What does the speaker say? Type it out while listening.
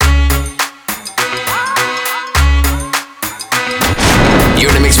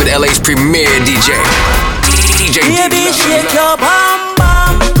with LA's premier DJ. DJ Baby, shake your bum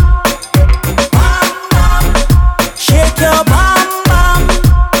bum. Bum bum. Shake your bum bum.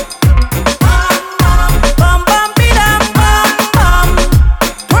 Bum bum. Bum bum bidam bum bum.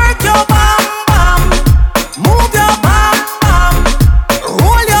 Work your bum bum. Move your bum bum.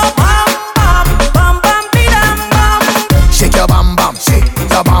 Roll your bum bum. Bum bum bidam bum. Shake your bum bum. Shake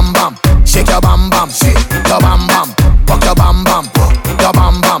your bum bum. Shake your bum bum. Shake your bum bum. Rock your bum bum. Your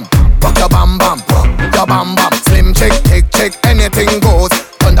bum bum. Rock your bum bum. Your bum bum. Slim chick, chick, anything goes.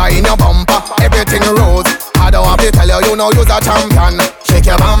 Thunder in your bumper, everything rose. I don't have to tell you, you know you're a champion. Shake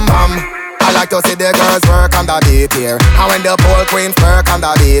your bum bum. I like to see the girls work on the beat here. And when the pole queens work on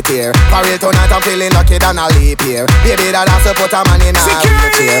the beat here. For real tonight I'm feeling lucky than a leap here. Baby that has to put a man in a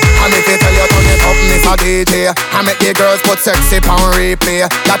wheelchair. And if you tell you turn it up, Miss a DJ. I make the girls put sexy on replay.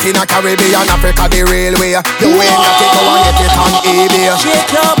 Latina, Caribbean, Africa, the railway. You ain't got to go and get it on eBay. Shake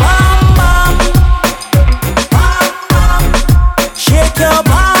your bum bum. Bum bum. Shake your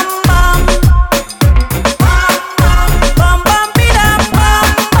bum bum. Bum bum. Bum bum bidam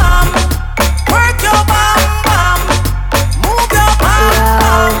bum bum. Work your bum bum. Move your bum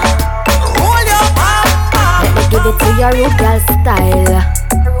bum. Roll your bum bum. Let me give it to your rude girl style.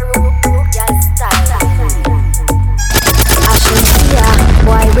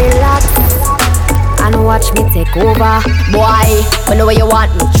 Boy, relax and watch me take over. Boy, we know where you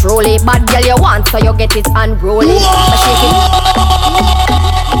want me truly. Bad girl you want, so you get it unruly.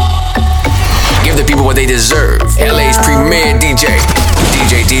 Give the people what they deserve. LA's premier DJ,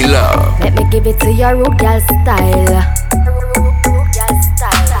 DJ D Love. Let me give it to your rude girl style.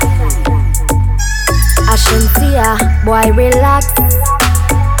 Ashantia, boy, relax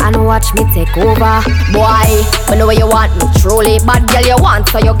and watch me take over. Boy, we know where you want me truly. Bad girl you want,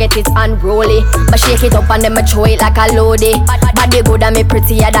 so you get it unruly. But shake it up and then me throw it like a loadie. Body good and me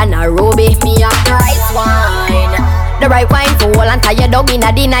prettier than a ruby. Me have the right wine, the right wine to hold and tie your dog in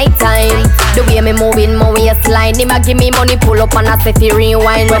at the night time. The way me moving my waistline, him a give me money, pull up and I say fi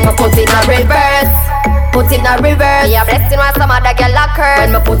rewind. When me put it in reverse, put it in reverse. Me a blessing when some other girl lock her.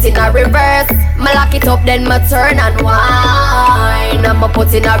 When me put it in reverse, me lock it up then me turn and wine. And me put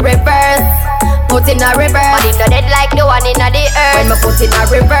it in reverse, put it in reverse. But him no dead like the one in the earth. When me put it in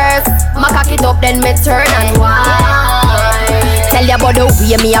reverse, me cock it up then me turn and wine. Tell you about the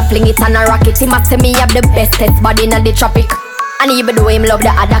way me a fling it and a rock it. Him a say me have the bestest body in the tropic. And even though him love the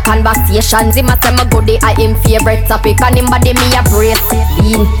other conversations, him a say me good day I him favorite topic. And him body me a brace,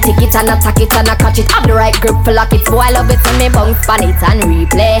 lean, take it and attack it and a catch it. Have the right grip for lock it, so I love it when me bounce pan it and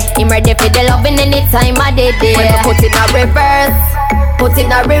replay. Him ready for the loving anytime I did it. When me put it in reverse, put it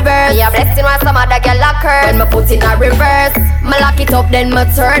in reverse. Me a blessing when some other girl lock her. When me put it in reverse, me lock it up then me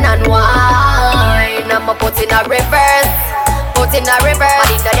turn and wine. And me put it in reverse, put it in reverse.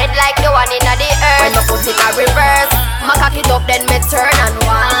 But it no dead like the one in the earth. When me put it in reverse, me cock it up then me turn and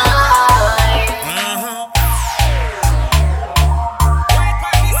wine.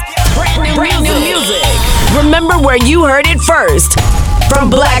 Brand new music. Remember where you heard it first. From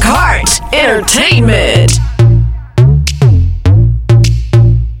Black Heart Entertainment.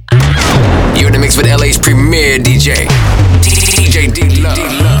 You're in the mix with LA's premier DJ, DJ D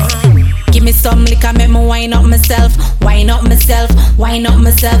Love. Give me some liquor, make me wine up myself, wine up myself, wine up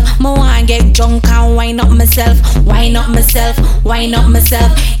myself. Me want get drunk and wine up myself, wine up myself, wine up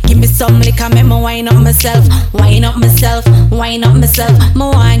myself. Give me some liquor, make me wine up myself, wine up myself, wine up myself. Me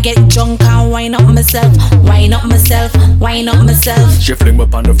want get drunk and wine up myself, wine up myself, wine up myself. She fling me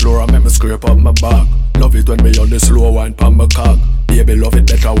on the floor and make me scrape up my back. Love it when me on the slow wine pan my cock. Baby love it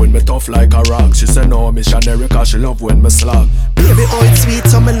better when me tough like a rock. She say no missionary cause she love when me slap. Baby oh it's sweet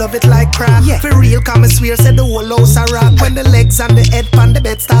so me love it like crack. Yeah. For real come me swear say the whole house a rock. When the legs and the head pan the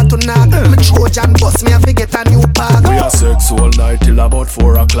bed start to knock. Me Trojan bust me I forget a new park. We a sex all night till about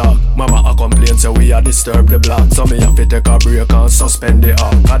 4 o'clock. Mama a complain say we a disturb the block. So me have to take a break and suspend the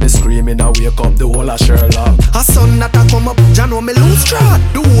act. Cause the screaming a wake up the whole of Sherlock. A sun that a come up, Jah know me lose track.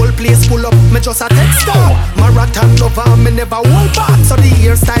 The whole place pull up, me just a text stop. Marathon lover, me never hold back. So the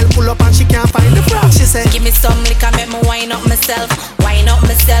hairstyle pull up and she can't find the frock. She say, give me some liquor, make me wine up myself, wine up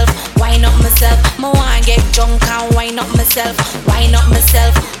myself, wine up myself. Me want get drunk and wine up myself, wine up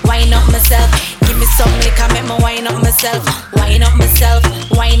myself, wine up myself. Give me some liquor, make me wine up myself, wine up myself,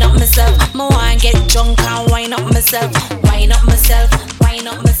 wine up myself. Me want get drunk and wine up myself, wine up myself, wine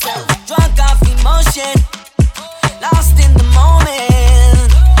up myself. Drunk off emotion, lost in the moment.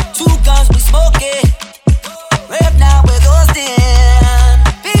 2 guns we smoking, rap now we're ghosting.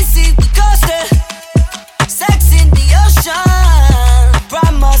 BC the coaster, sex in the ocean.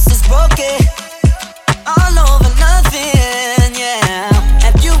 Promise is broken, all over nothing, yeah.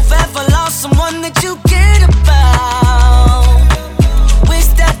 Have you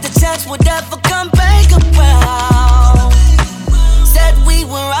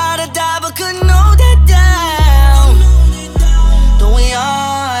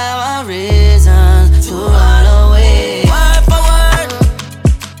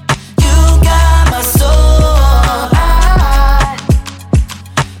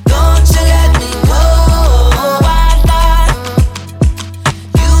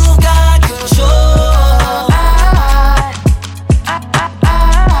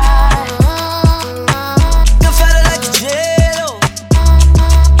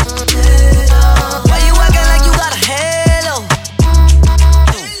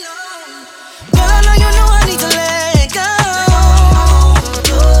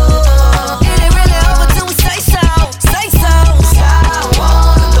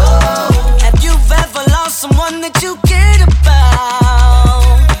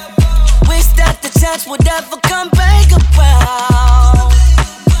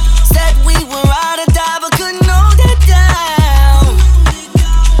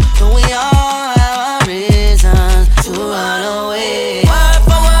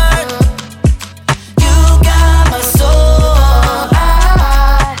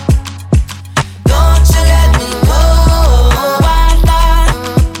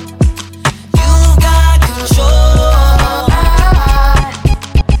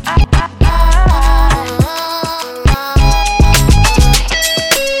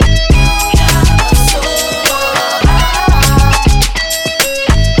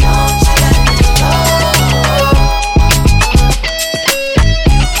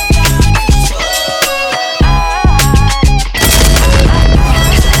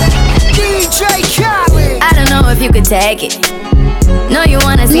take it. No, you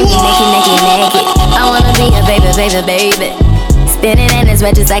wanna see me naked. I wanna be a baby. Spinning in his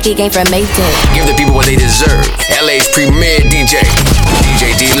red just like he came from Maytag. Give the people what they deserve. LA's premier DJ,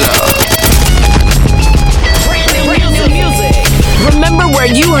 DJ D Love. Brand new music. Remember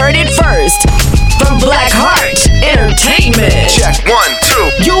where you heard it first. From Black Heart Entertainment. Check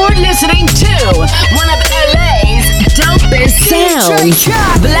 1, 2. You're listening to one of LA's dopest sounds.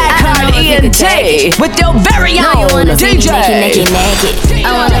 Black Heart ENT with your very own DJ. Naked. I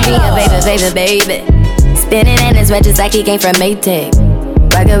wanna be a baby. Spinning in his red just like he came from Maytag.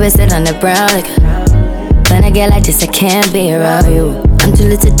 Rocket with it on the brown liquor. When I get like this, I can't be around you. I'm too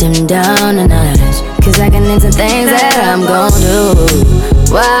little to dim down the night. Cause I can into things that I'm gon' do.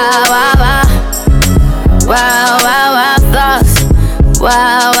 Wow, thoughts.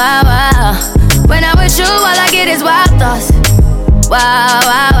 Wow. When I'm with you, all I get is wild thoughts.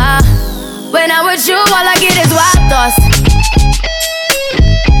 Wow. When I'm with you, all I get is wild thoughts.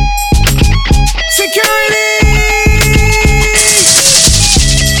 Security!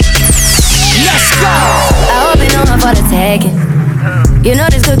 Let's go! I hope you know I'm for the tagging. You know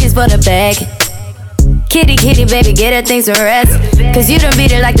this cookie's for the bag. Kitty, baby, get her things to rest. Cause you done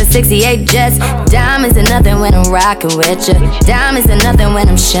beat it like the 68 Jets. Diamonds are nothing when I'm rockin' with ya. Diamonds are nothing when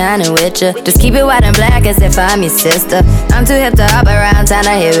I'm shining with ya. Just keep it white and black as if I'm your sister. I'm too hip to hop around, time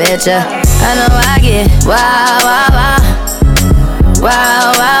to hit with ya. I know I get wow,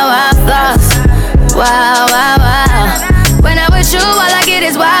 thoughts. Wow. When I'm with you, all I get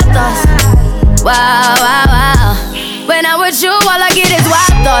is wild thoughts. Wow. When I'm with you, all I get is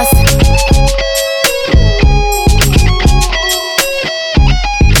wild thoughts.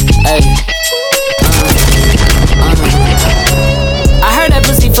 I heard that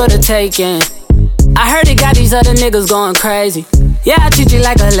pussy for the taking. I heard it got these other niggas going crazy. Yeah, I treat you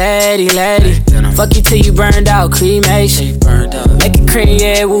like a lady. Fuck you till you burned out, cremation. Make it cream,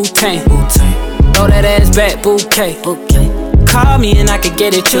 yeah, Wu-Tang. Throw that ass back, bouquet. Call me and I could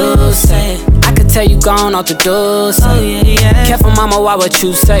get it, you say. I could tell you gone off the door, say. Oh, yeah. Careful, mama, why what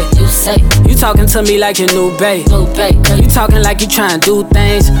you say? You talking to me like your new babe. You talking like you trying to do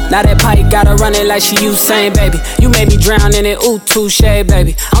things. Now that pipe gotta run it like she Usain, baby. You made me drown in it, ooh, touche,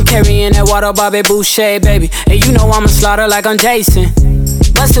 baby. I'm carrying that water, Bobby Boucher, baby. And you know I'ma slaughter like I'm Jason.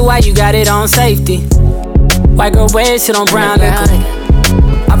 Busted, why you got it on safety? White girl red shit on brown liquor.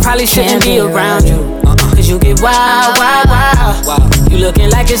 I probably shouldn't be around you. Cause you get wild. You looking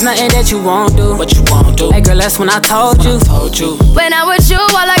like it's nothing that you won't do. What you won't do? Hey girl, that's when I told you. When I'm with you,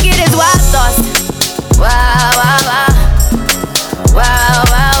 all I get is wild thoughts. Wow,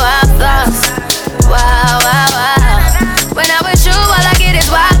 thoughts. Wow. When I'm with you, all I get is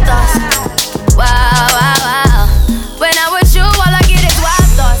wild thoughts. Wow. When I'm with you, all I get is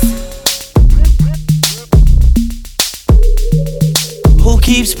wild thoughts. Who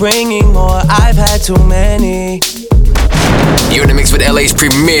keeps bringing more? I've had too many. You're in the mix with LA's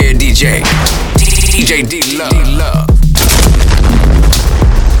premier DJ, DJ D Love.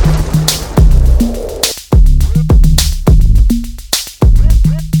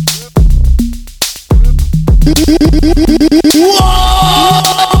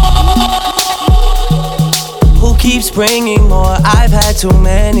 Who keeps bringing more? I've had too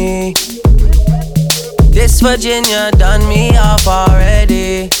many. This Virginia done me off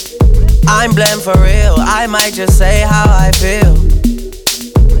already. I'm blamed for real, I might just say how I feel.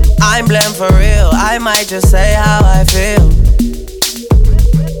 I'm blamed for real, I might just say how I feel.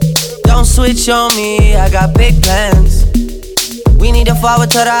 Don't switch on me, I got big plans. We need to forward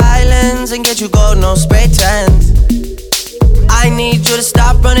to the islands and get you gold, no spray tans. I need you to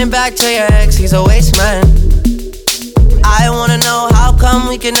stop running back to your ex, he's a waste man. I wanna know how come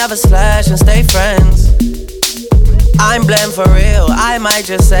we can never slash and stay friends. I'm blamed for real, I might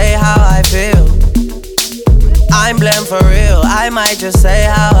just say how I feel. I'm blamed for real, I might just say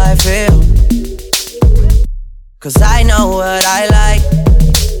how I feel. Cause I know what I like,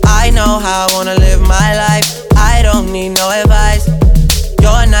 I know how I wanna live my life. I don't need no advice,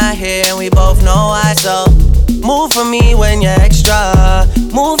 you're not here and we both know why. So move for me when you're extra,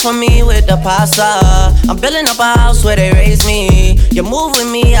 move for me with the pasta. I'm building up a house where they raise me. You move with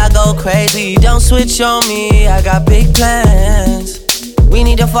me, I go crazy. Don't switch on me, I got big plans. We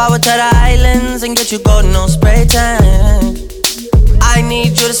need to forward to the islands and get you golden on spray tan. I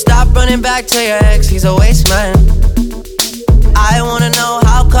need you to stop running back to your ex, he's a waste man. I wanna know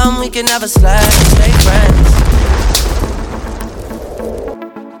how come we can never slash and stay friends.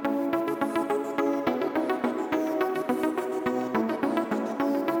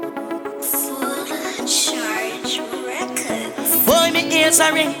 Boy, me ears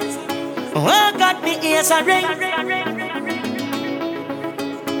a ring. Oh God, me ears a ring.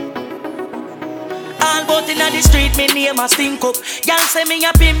 But in the street, me name a stink up. Y'all say me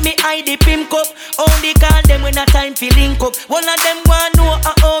a pimp, me I the pimp up. Only call them when a time fi link up. One of them want know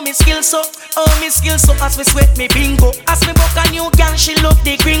how me skills up. How me skills up as me sweat me bingo. As me book a new girl, she love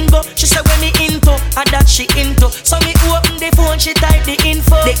the gringo. She say when me into, and that she into. So me open the phone, she type the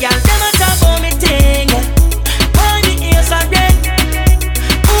info. The girl them a talk about me thing. All the ears are red.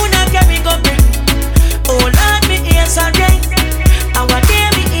 Who not carry go bring? Oh Lord, me ears are red. And what day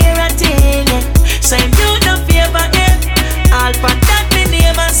me hear a thing. Same you no favor him. All for that me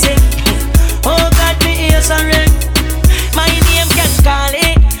name a sing. Oh God, me ears are red. My name can call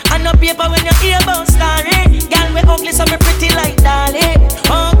it. And no paper when you hear about story. Girl me ugly so me pretty like Dolly.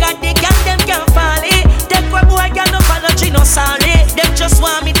 Oh God, the girl them can't fall it. Them poor boy girl no apology no sorry. Them just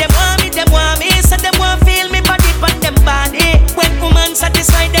want me, them want me, them want me. So them want feel me body pan them body. When woman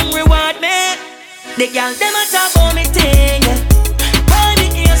satisfy them reward me. The girl them a talk about me thing. All the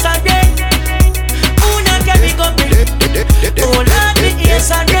ears are red. Who not carry go bring? Oh Lord, me ears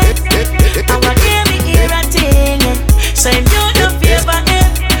are red. And what hear me hear a thing. Same you no favor him.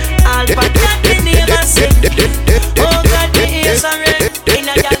 All for that me name a sing. Oh God, me ears are red. In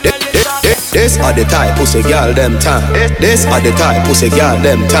a girl me shop. This are the type pussy girl them time. This are the type pussy girl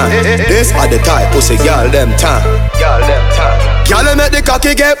them time. This are the type pussy girl them time. Girl make the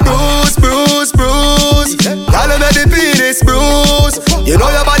cocky get bruised, bruised, bruised. Girl make the penis bruised. You know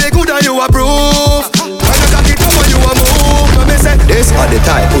your body good and you approve. When you cocky come and you a move. Let me say this are the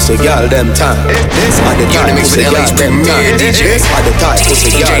type pussy girl them time. This are the type pussy girl them time. This are the type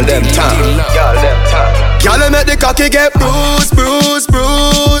pussy girl them time. Girl make the cocky get bruised, bruised,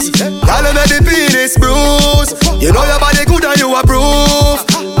 bruised. Girl make the penis bruised. You know your body good and you approve.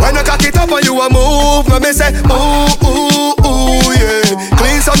 When you cock it up and you a move, let me say ooh, ooh, ooh, yeah.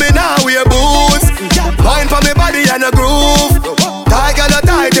 Clean so me now wear boots. Wine for me body and a groove. Tight and a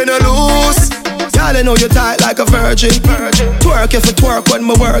tight and a loose. Girl, I know you tight like a virgin. Twerk if you twerk when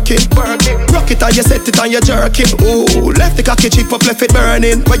me working. Rock it and you set it and you jerking. Ooh, left the cocky chip up, left it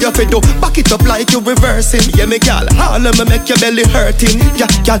burning. What you fit do? Back it up like you reversing. Yeah, me gal, all of me make your belly hurting. Yeah,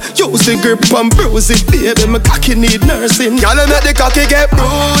 gal, use the grip and bruise it. Baby, my cocky need nursing. Gal, I make the cocky get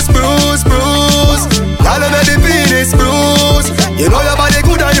bruised, bruised, bruised. Gal, I make the penis bruised. You know your body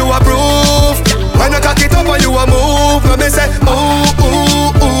good and you approve. When you cock it up and you a move, let me say ooh, ooh,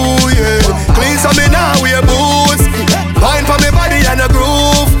 ooh, yeah. Clean so me now wear boots. Wine for me body and a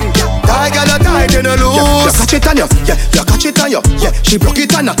groove. Tight and a tight and a loose. You catch it on you, yeah. You catch it on you, yeah. She broke it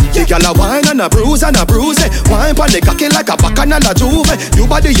on her. The girl a wine and a bruise and a bruise. Wine pon the cocky like a bacchanal a juve. You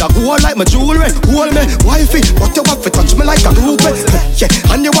body a hold like my jewelry. Hold me, wifey, but you have to touch me like a groupie. Yeah,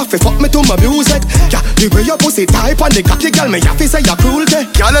 and you have to fuck me to my music. Yeah, the way your pussy tight on the cocky, girl, me have to say you're cruelty.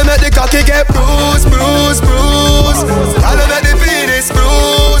 Girl, make the cocky get bruised, bruised, bruised. Girl, make the penis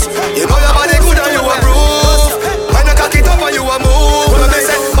bruised. You know your body good and you approve. When you cock it up and you a move, let me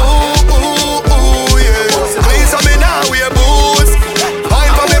say ooh, ooh, ooh, yeah. Please on me now wear boots.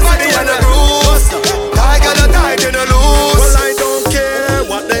 Wine for me body and a bruise. Tight and a tight and a loose. Well, I don't care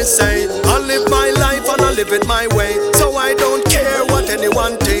what they say. I live my life and I live it my way. So I don't care what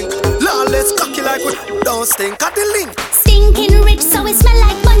anyone think. Lawless cocky like we don't stink at the link. Stinking rich, so it smell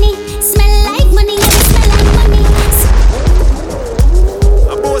like money. Smell like money, yeah, it smell like money.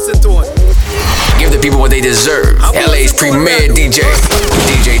 I'm bossing to it. Give the people what they deserve. LA's premier DJ,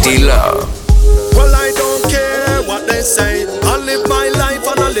 DJ D Love. Well, I don't care what they say. I live my life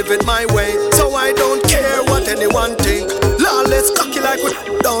and I live it my way. So I don't care what anyone think. Lawless cocky like we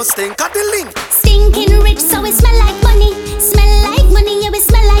don't stink at the link. Stinking rich, so it smell like money. Smell like money, yeah, it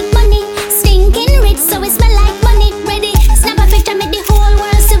smell like money. Stinking rich, so it smell like money. Ready? Snap a picture, make the whole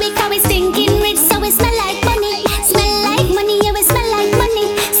world see we how it stinking rich, so it smell like money. Smell like money, yeah, it smell like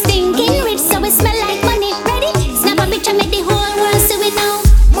money. Stinking rich, so it smell like money. Ready? Snap a picture, make the whole world see we now.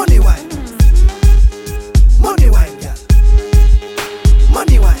 Money wine. Money wine, girl.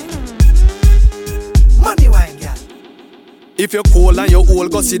 Money wine. Money wine, girl. If you're cold and you're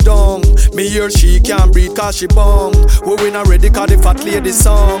old, go sit down. Me hear she can't breathe cause she bong. We win already cause the fat lady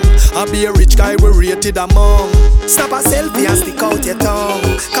song. I be a rich guy, we rated among. Snap a selfie and stick out your tongue.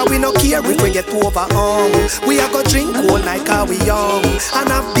 Cause we no care if we get overhung. We a go drink all night cause we young. And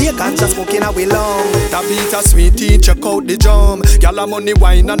have bacon just smoking how we long. That beat a sweet tea, check out the jam. Y'all a money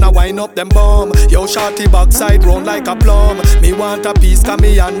wine and a wine up them bum. Yo shorty backside round like a plum. Me want a piece cause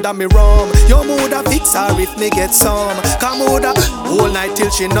me under me rum. Yo mood a fix her if me get some. Come all night till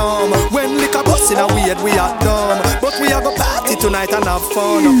she numb. When liquor bust in a weird we are dumb. But we are go party tonight and have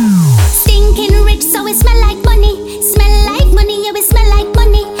fun. Stinking rich, so it smell like money. Smell like money, yeah, it smell like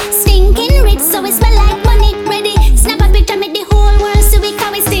money. Stinking rich, so it smell like money. Ready? Snap a picture, make the whole world see we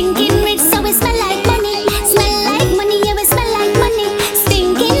how we stinking rich, so it smell like money.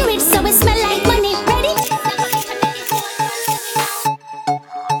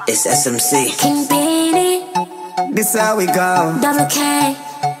 SMC. King Beanie, This how we go. Double K,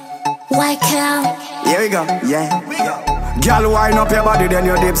 White Cow. Here we go, yeah. Girl, wind up your body, then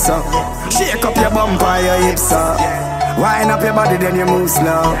you dip so. Shake up your bumper, your hips so. Wind up your body, then you move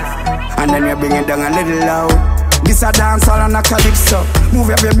slow. And then you bring it down a little low. This a dancehall and a calypso. Move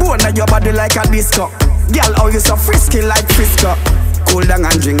every bone of your body like a disco. Girl, how you so frisky like Frisco. Cool down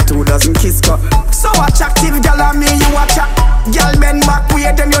and drink 2 dozen Kisco. So attractive, girl, and me you watch ya. Girl, bend back,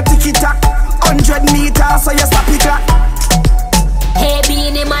 wait, then you tick it up. 100 meters, so you stop it clock. Hey,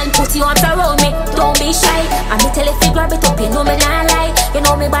 Beanie Man, put your arms around me. Don't be shy. I me tell if you grab it up, you know me not lie. You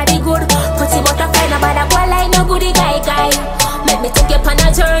know me body good. Put your butterfly, no bother go like no goody guy. Make me take you on a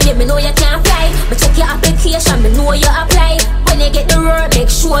journey, me know you can't fly. Me check your application, me know you apply. When you get the road,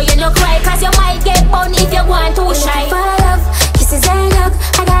 make sure you no cry. Cause you might get burned if you want too shy. For love, kisses and hug,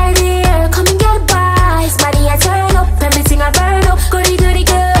 I got it here. Come and get a bite. Body I turn up, everything I burn up. Goody goody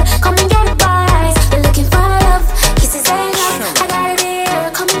good, come and get a bite. You're looking for love, kisses and hug, I got it here.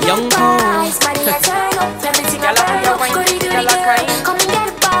 Come and get a bite. Body I turn up, everything I burn up. Goody goody good, come and get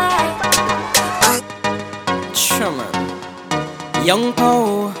a bite. Young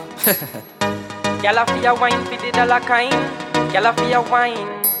Poe. Gyal fi a wine fi the dollar kind. Gyal fi a wine.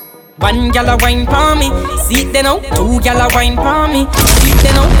 One gyal a wine for me. See it then out. 2 gyal a wine for me. See it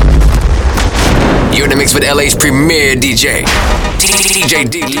then out. You're in the mix with LA's premier DJ, DJ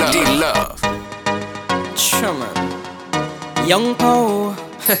D Love. Young Poe.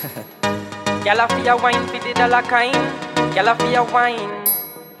 Gyal fi a wine fi the dollar kind. Gyal fi a wine.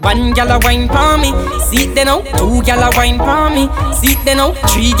 One gyal a wine for me, see it then out. 2 gyal a wine for me, see it then out.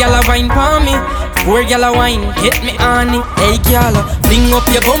 3 gyal a wine for me, 4 gyal a wine, get me on it. Hey gyal, fling up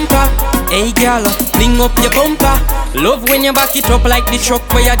your bumper. Hey gyal, fling up your bumper. Love when you back it up like the truck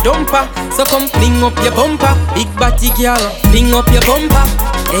where you dumper. So come fling up your bumper. Big body gyal, fling up your bumper.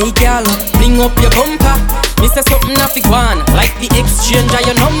 Hey gyal, fling up your bumper. Me say something a fi gwan, like the exchange of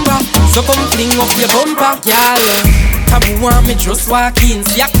your number. So come fling up your bumper, gyal. Taboo want me just walk in.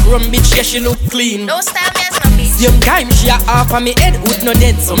 See a crumb bitch, yeah, she look clean. No style, yes, no bitch. Same time, she a half of me head would no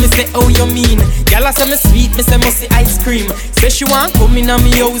dead. So me say, oh, you mean? Girl, I say me sweet, me say must see ice cream. Say she want come in on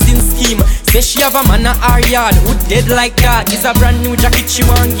me housing scheme. Say she have a man a her yard who dead like that. Is a brand new jacket she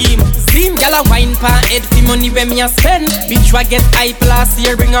want give. Same girl a wine pan head for money when me a spend. Bitch, wa get high plus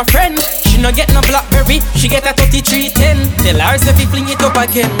here, bring a friend. She no get no Blackberry, she get a 3310. Tell her say fi fling it up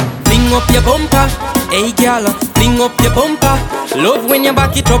again. Fling up your bumper, hey girl, fling up your bumper. Love when you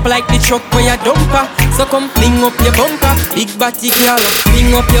back it up like the truck where you dumper. So come fling up your bumper, big body girl,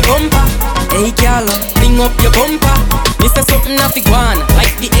 fling up your bumper. Hey girl, fling up your bumper. Me say something a fi gwan,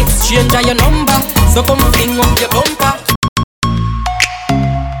 like the exchange of your number. So come fling up your bumper.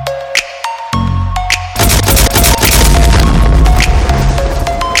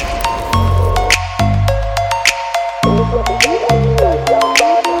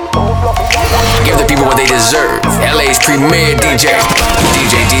 Give the people what they deserve. LA's premier DJ,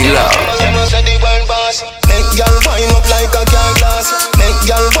 DJ D Love. Make y'all wind up like a car glass. Make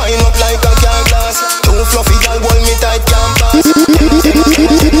y'all wind up like a car glass. 2 fluffy y'all hold me tight, can't pass.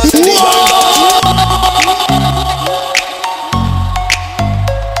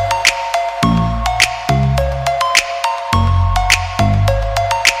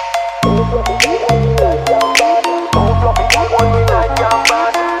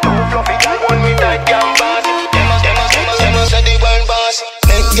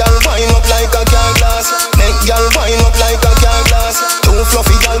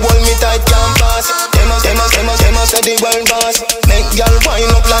 Say the world boss, make y'all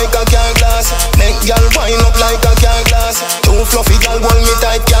wind up like a car glass. Make y'all wind up like a car glass. 2 fluffy y'all hold me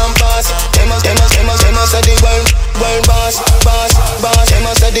tight, can't pass. Them a say the world boss, boss, boss. Them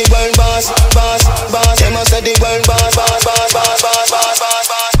a say the world boss, boss, boss. Them a say the world boss, boss, boss, boss, boss, boss, boss,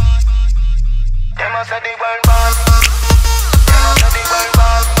 boss. Them a say the world boss. Them a say the world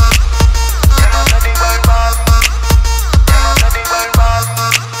boss. Them a say the world boss.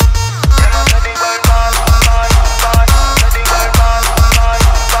 Them a say the world boss.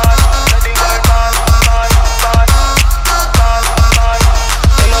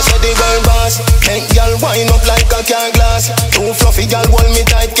 Them a say the world boss. Make y'all wind up like a car glass. 2 fluffy y'all hold me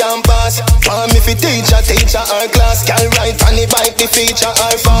tight, can't pass. Want me fi teacher her class. Y'all ride on the bike, the feature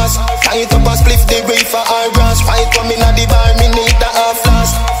her fast. Tight up a spliff, the reef for her grass. Fight come inna the bar, me need a half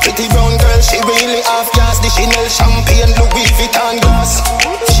flask. Pretty brown girl, she really half gas. The Chanel champagne, Louis Vuitton glass.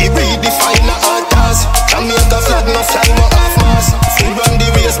 She redefine her task. Come make a flag, no fly, no half mass. We run the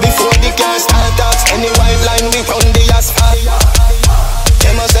race before the car start tax. Any white line, we run the asphalt.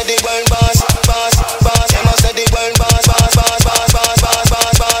 Them a say the world boss, boss, boss. Them a say the world boss, boss, boss, boss, boss, boss,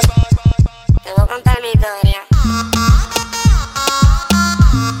 boss, boss.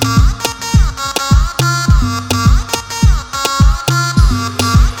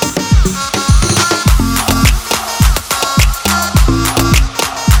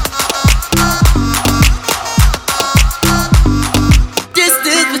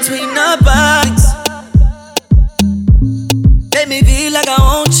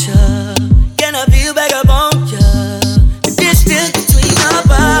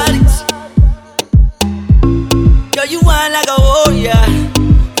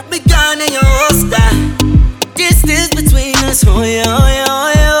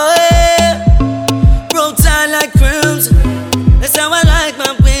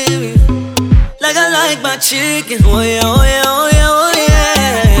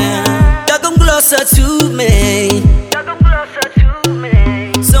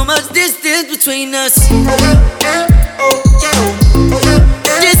 between us.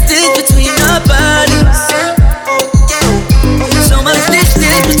 Distance between our bodies. So much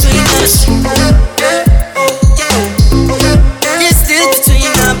distance between us. Distance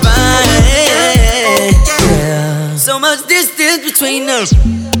between our bodies. So much distance between us.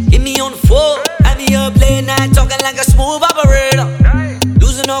 Hit me on the phone, have me up late night talking like a smooth operator.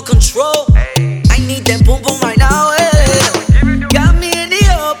 Losing all control. I need that boom boom right now. Got me in the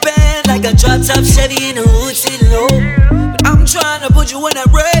open like a drop top Chevy in the hood sitting low. But I'm trying to put you in that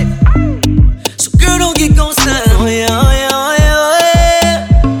red. So girl, don't get gon' sign. Oh yeah, oh yeah, oh yeah, oh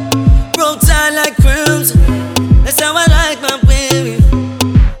yeah. Roll tight like crimson. That's how I like my baby.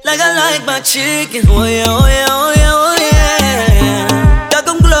 Like I like my chicken. Oh yeah, oh yeah, oh yeah, oh yeah. Y'all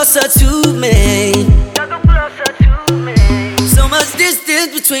come closer to me. So much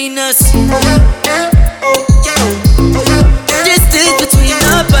distance between us. Distance between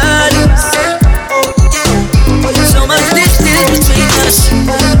our bodies. So much distance between us.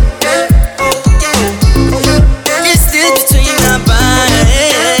 Distance between our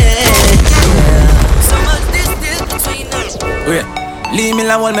bodies. So much distance between us. Wait, leave me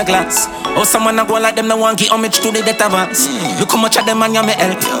alone, my glass. Oh, someone a go like them, no one give homage to the death advance. Look how much of them and you me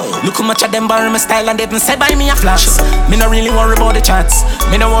help. Look how much of them borrow my style and they even said by me a flash. Me no really worry about the chats.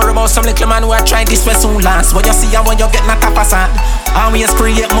 Me no worry about some little man who a try this way soon last. What you see and what you get not a facade. Always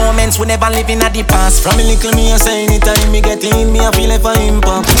create moments we never live in at the past. From a little me I say anytime me get in, me I feel like for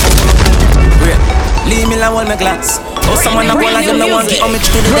impact. Wait, leave me alone, my glass. Oh, someone a go like them, no one give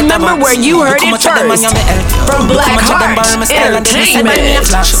homage to the death advance. Remember where you heard it first. From Black Heart Entertainment.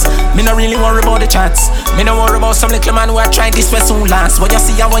 Me no really worry about the chats. Me no worry about some little man who a try this way soon last. What you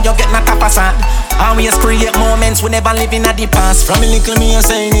see and what you get not a facade. Always create moments we never live in at the past. From a little me I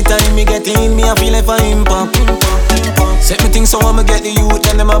say anytime me get in, me I feel like for impact. Set me think so I'ma get the youth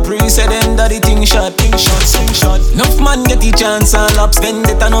and them a pre. Say them that the thing shot, swing shot. Enough man get the chance and lap spend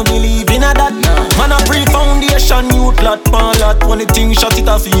it and no believe in a that. Man a pre-foundation, youth lot, pan lot. When the thing shot it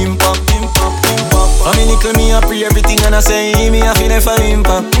off impact. From a little me I pre everything and I say me I feel like for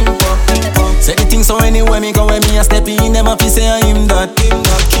impact. Say the thing so anywhere me go when me a step in, them a fi say I him that.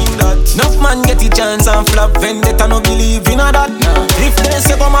 Enough man get the chance and flap, vendetta no believe in a that. If they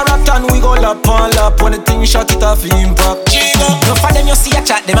say go marathon, we go lap on lap. When the thing shot it off impact. Enough of them you see a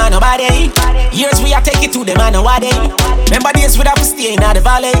chat, them a nobody. Years we a take it to them a nobody. Remember days we have to stay in the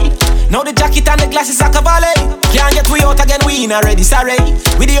valley. Now the jacket and the glasses are cavalry. Can't get we out again, we in already, sorry.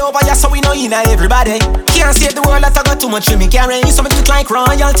 We the over ya so we know in everybody. Can't save the world that I got too much for me carry. So me look like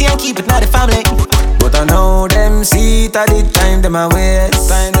royalty and keep it not the family. But I know them see it at the time them a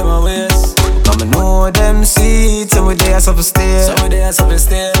waste. Come and know them see it, so we there so for stay.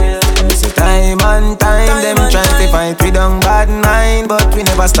 Miss it time and time, them try to fight we don't bad mind, but we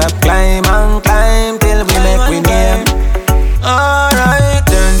never stop climb and climb till we make we name. Alright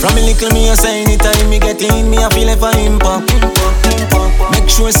then. From a little me I say anytime me get in, me I feel like for impact. Make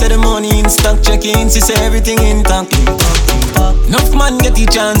sure say the money in stock, check in, see say everything intact. Enough man get the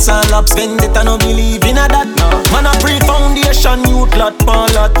chance and lap spend it and no believe in a that. Man a pre-foundation, youth lot, pan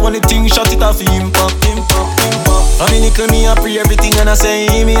lot. When the thing shot it off impact. From a little me I pre everything and I say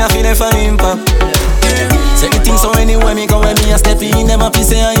me I feel like for impact. Say the thing so anywhere me go when me a step in, them a fi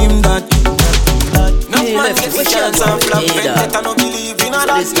say I him that. Enough man get the chance and flap spend it and no believe in a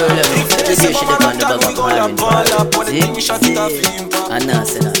that. If they say come around and we go lap, pan lap. When the thing shot it off impact.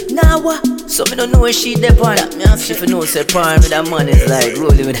 Now what? So me don't know where she dey on. She for know say porn with that man is like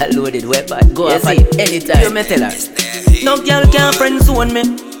rolling with that loaded weapon. Go off at anytime. You me tell her. No girl can't friend zone me.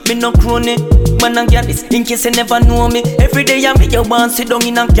 Me no crony. Man and girl this in case you never know me. Every day I make you want sit down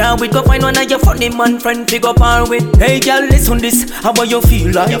in a car with. Go find one of your funny man friend pick up par with. Hey girl listen this. How about you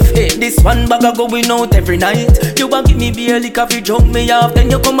feel like? This one bag a going out every night. You want give me beer liquor fi drunk me off. Then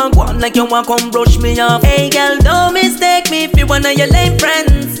you come and go on like you want come brush me off. Hey girl don't mistake me if you one of your lame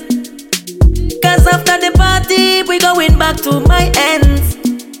friends. Cause after the party, we going back to my ends.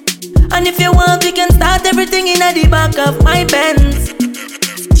 And if you want, we can start everything in the back of my Benz.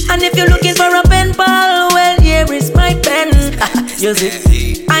 And if you're looking for a pen pal, well, here is my pen. You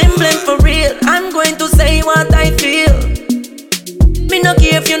see, I'm blend for real. I'm going to say what I feel. Me no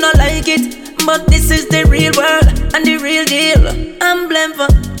care if you not like it, but this is the real world and the real deal. I'm blend for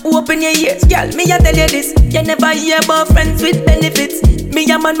open your ears, girl. Me I tell you this, you never hear about friends with benefits. Me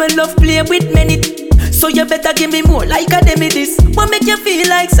a man will love play with many. So you better give me more like a demi this. What make you feel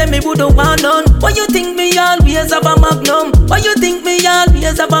like say me wouldn't want none? Why you think me always have a magnum? Why you think me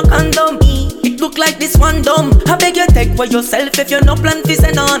always have a condom? It look like this one dumb. I beg you take for yourself if you no plan fi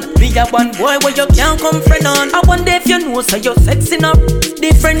send on. Be a one boy where you can't come friend on. I wonder if you know so you're sexing up.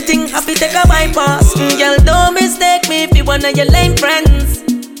 Different thing happy take a bypass. Girl, don't mistake me if you one of your lame friends.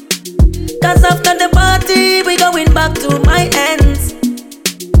 Cause after the party we going back to my ends.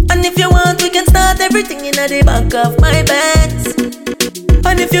 And if you want we can start everything in the back of my Benz.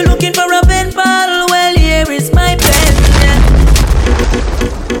 And if you're looking for a pen pal, well here is my pen.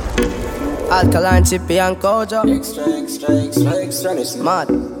 Alkaline, chippy and kojo. Extra. Mad.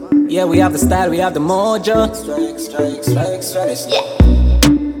 Yeah, we have the style, we have the mojo. Yeah.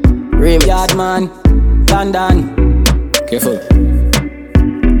 Remix. Yard man, London. Careful.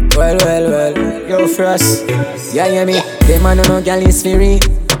 Well, yo first. Yeah, hear me? Them man no girl is free.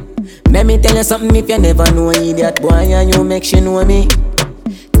 Let me tell you something if you never know idiot boy and you make she know me.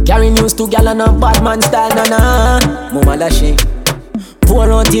 Carry news to gal and a bad man style, na. Mama da she. Pour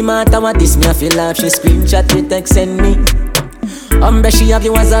out the matter what this me I feel like she screenshot it text send me. Bet she have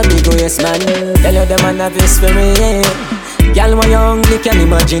you as a big yes man. Tell you the man have his spirit. Gal when you hungry can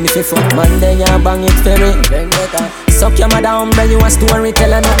imagine if you fuck man then you bang it for it. Suck your mother umbrella you a story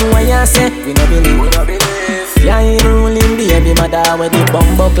tell her nothing what you say. We no believe. Yeah, ain't ruling baby mother where the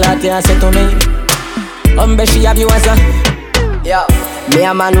bumbo clot you say to me. Bet she have you as a. Yo, me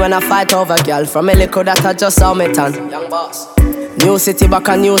a man when I fight over girl. From a liquor that I just saw me tan. Young boss. New city back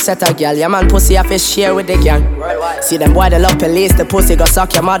a new set of girl. Yeah man pussy have to share with the gang. See them boy they love police. The pussy go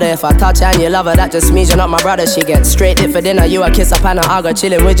suck your mother. If I touch her and you love her that just means you're not my brother. She get straight hit for dinner. You a kiss up and I go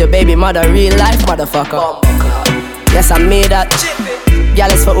chillin' with your baby mother. Real life motherfucker. Yes I made that. Girl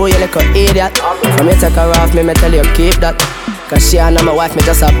it's for who you little idiot. From you take her off me tell you keep that. Cause she and my wife me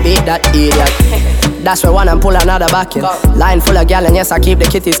just a beat that idiot. That's where one and pull another back in. Line full of gal and yes I keep the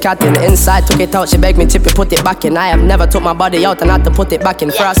kitties catting. Inside took it out, she begged me tip it, put it back in. I have never took my body out and had to put it back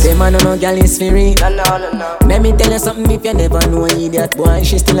in first. Say man no gal is free. No. Let me tell you something if you never know idiot boy.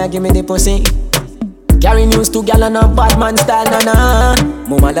 She still a give me the pussy. Carry news to gal and a bad man style, na.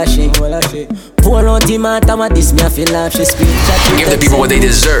 Mama da she. Pour out the matter what this me I feel like she screenshot. Give the people what they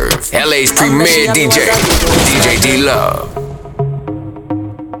deserve. LA's premier DJ, DJ D Love.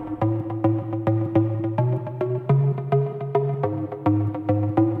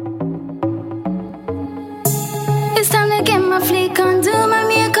 It's time to get my fleek on, do my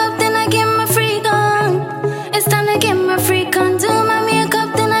makeup, then I get my freak on. It's time to get my freak on, do my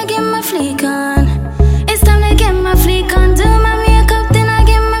makeup, then I get my fleek on. It's time to get my fleek on, do my makeup, then I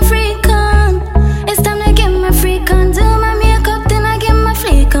get my freak on. It's time to get my freak on, do my makeup, then I get my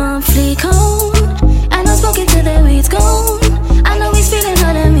fleek on. Fleek on. I know smoke it till the weed's gone. I know he's feeling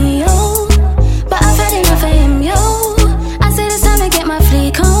hot at me, yo. But I've had enough of him, yo. I said it's time to get my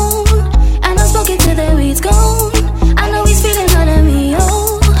fleek on. I know smoke it till the weed's gone. I know he's feeling hot at me,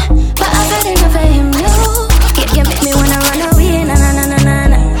 yo. But I've had enough of him, yo. You make me wanna run away, na na na na na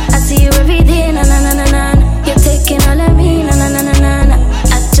na. I see you every day, na na na na na. You're taking all of me, na na na na na na.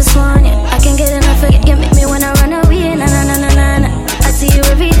 I just want you, I can't get enough of you. You make me wanna run away, na na na na na na. I see you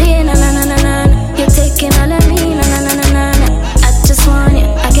every day, na na na na na. You're taking all of me, na na na na na na. I just want you,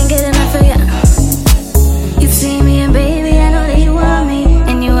 I can't get enough of you. You see me and baby, I know that you want me,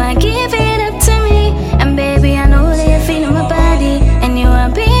 and you are give it up to me. And baby, I know that you're feeling my body, and you are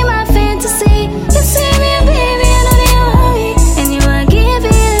be my fantasy. You see me and baby, I know that you want me, and you are give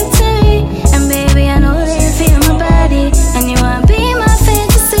it up to me. And baby, I know that you're feeling my body, and you are be my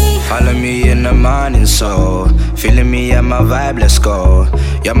fantasy. Follow me in the morning, so feeling me and my vibe, let's go.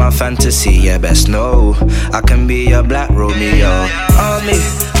 You're my fantasy, yeah, best know. I can be your black Romeo.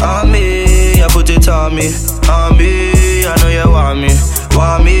 On me, you put it on me. I know you want me.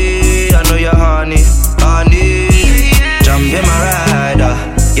 I know you're honey. Jump in my rider,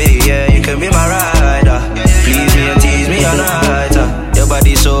 yeah, you can be my rider. Please me and tease me all night. Your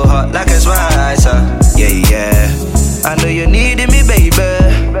body so hot like a spicer, yeah. I know you needing me, baby.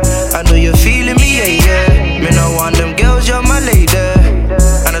 I know you're feeling me, yeah. Me no want them girls, you're my lady.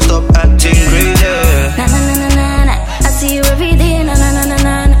 And I stop acting crazy. Na na na na na na. I see you every day, na na na na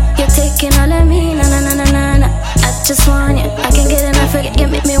na na. You're taking all of me, na na na na na na. I just want you, I can't get enough of you. You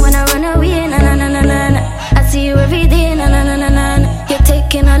make me wanna run away, na na na na na na. I see you every day, na na na na na na. You're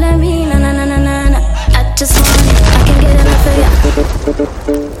taking all of me, na na na na na na. I just want you, I can't get enough of you.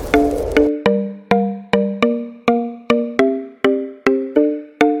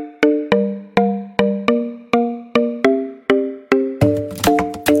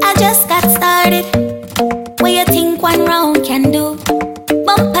 I just got started. What you think one round can do?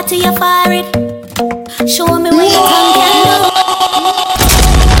 Bumper to your forehead. Show me what your tongue can do.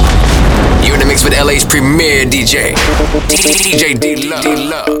 You're in the mix with LA's premier DJ, DJ D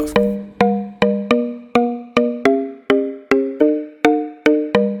Love.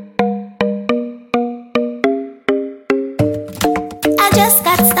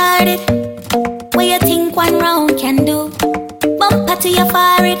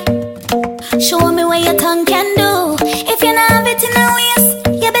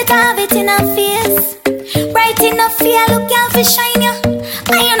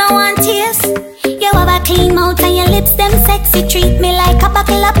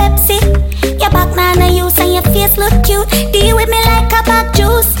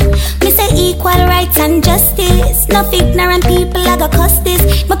 and justice. Enough ignorant people, I go cuss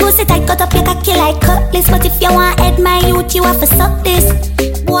this. My pussy tight, cut up your cocky like cutlass. But if you want head my youth, you have to suck this.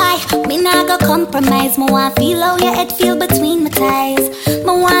 Why? Me nah go compromise. Me want feel how your head feel between my thighs.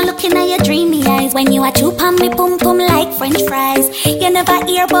 Me want looking at your dreamy eyes when you a chew on me pum pum like French fries. You never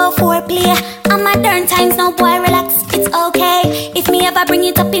hear about foreplay. I'm modern times, no boy, relax, it's okay. If me ever bring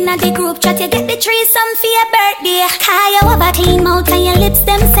it up in a the group chat, you get the threesome for your birthday. Cause you have a clean mouth and your lips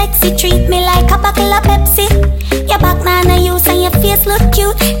them sexy. Treat me like a bottle of Pepsi. Your back nana use and your face look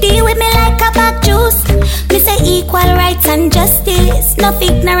cute. Deal with me like a back juice. Me say equal rights and justice. No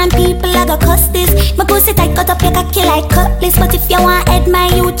ignorant people, I go cuss this. My pussy tight, cut up your cocky like cutlass. But if you want head my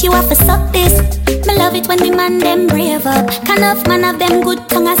youth, you have to suck this. Me love it when the man them brave up. Can of man of them good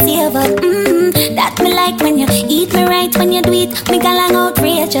tongue I save up. That me like when you eat me right. When you do it, me galang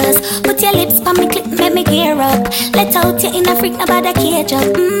outrageous. Put your lips on me clip, make me gear up. Let out your inner freak, nobody cage up.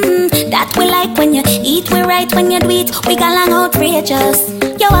 That we like when you eat me right. When you do it, we galang outrageous.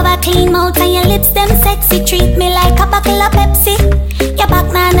 You have a clean mouth and your lips them sexy. Treat me like a bottle of Pepsi. Your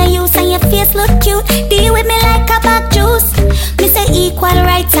back nana use and your face look cute. Deal with me like a back juice. Me say equal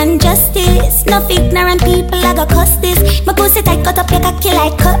rights and justice. No ignorant people, I go cuss this. My pussy tight, cut up your cocky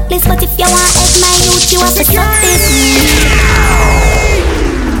like cutlass. But if you want head my youth, you have to suck this.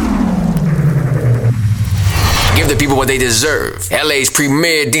 Give the people what they deserve. LA's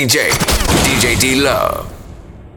premier DJ, DJ D Love.